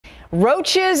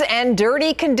Roaches and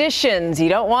dirty conditions. You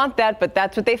don't want that, but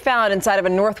that's what they found inside of a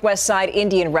Northwest Side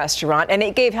Indian restaurant. And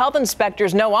it gave health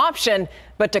inspectors no option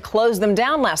but to close them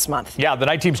down last month. Yeah, the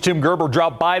night team's Tim Gerber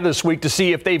dropped by this week to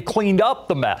see if they've cleaned up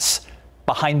the mess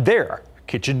behind their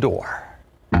kitchen door.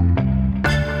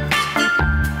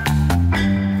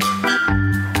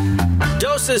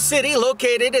 Dosa City,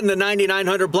 located in the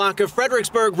 9900 block of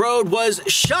Fredericksburg Road, was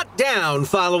shut down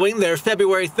following their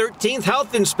February 13th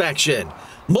health inspection.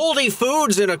 Moldy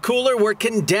foods in a cooler were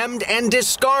condemned and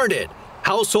discarded.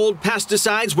 Household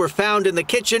pesticides were found in the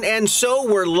kitchen, and so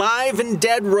were live and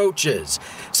dead roaches.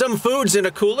 Some foods in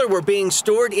a cooler were being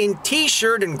stored in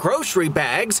T-shirt and grocery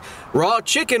bags. Raw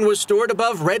chicken was stored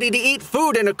above ready-to-eat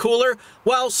food in a cooler,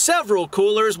 while several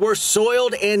coolers were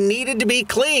soiled and needed to be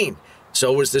cleaned.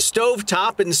 So was the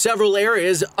stovetop in several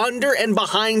areas under and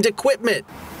behind equipment.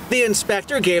 The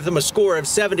inspector gave them a score of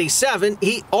 77.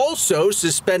 He also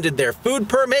suspended their food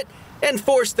permit and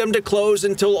forced them to close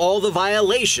until all the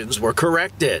violations were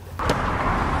corrected.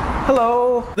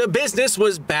 Hello. The business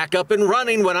was back up and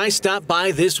running when I stopped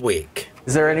by this week.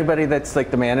 Is there anybody that's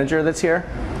like the manager that's here?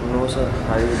 No, sir.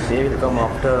 They will come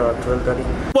after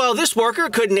 12:30. While this worker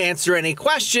couldn't answer any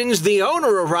questions, the owner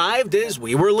arrived as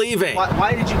we were leaving.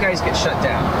 Why did you guys get shut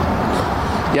down?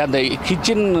 Yeah, the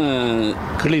kitchen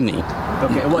cleaning.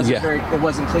 Okay, it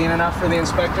wasn't clean enough for the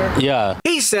inspector? Yeah.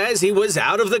 He says he was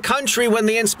out of the country when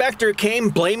the inspector came,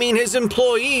 blaming his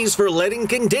employees for letting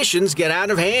conditions get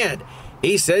out of hand.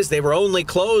 He says they were only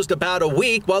closed about a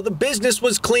week while the business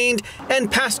was cleaned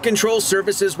and pest control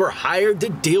services were hired to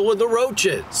deal with the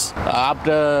roaches.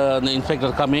 After the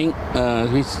inspector coming,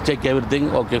 he check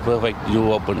everything. Okay, perfect.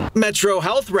 You open. Metro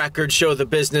Health records show the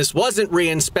business wasn't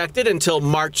re-inspected until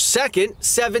March 2nd,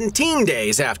 17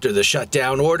 days after the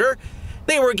shutdown order.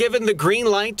 They were given the green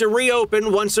light to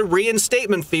reopen once a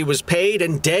reinstatement fee was paid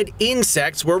and dead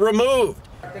insects were removed.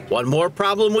 One more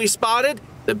problem we spotted: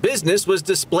 the business was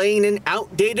displaying an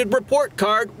outdated report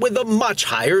card with a much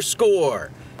higher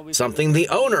score, something the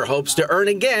owner hopes to earn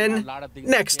again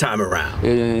next time around.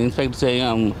 In fact,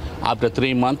 saying after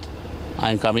 3 months,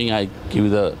 I'm coming, I give you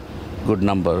the good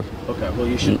number. Okay, well,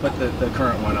 you should put the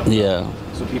current one up. Yeah.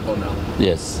 So people know.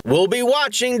 Yes. We'll be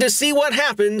watching to see what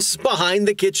happens behind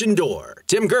the kitchen door.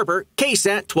 Tim Gerber,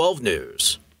 KSAT 12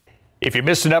 News. If you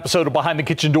missed an episode of Behind the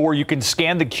Kitchen Door, you can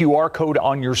scan the QR code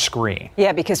on your screen.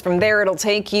 Yeah, because from there it'll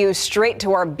take you straight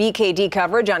to our BKD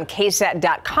coverage on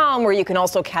KSAT.com, where you can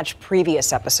also catch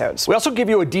previous episodes. We also give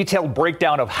you a detailed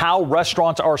breakdown of how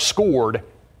restaurants are scored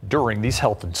during these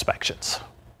health inspections.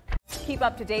 Keep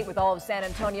up to date with all of San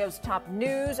Antonio's top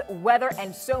news, weather,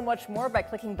 and so much more by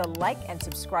clicking the like and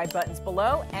subscribe buttons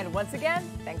below. And once again,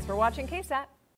 thanks for watching KSAT.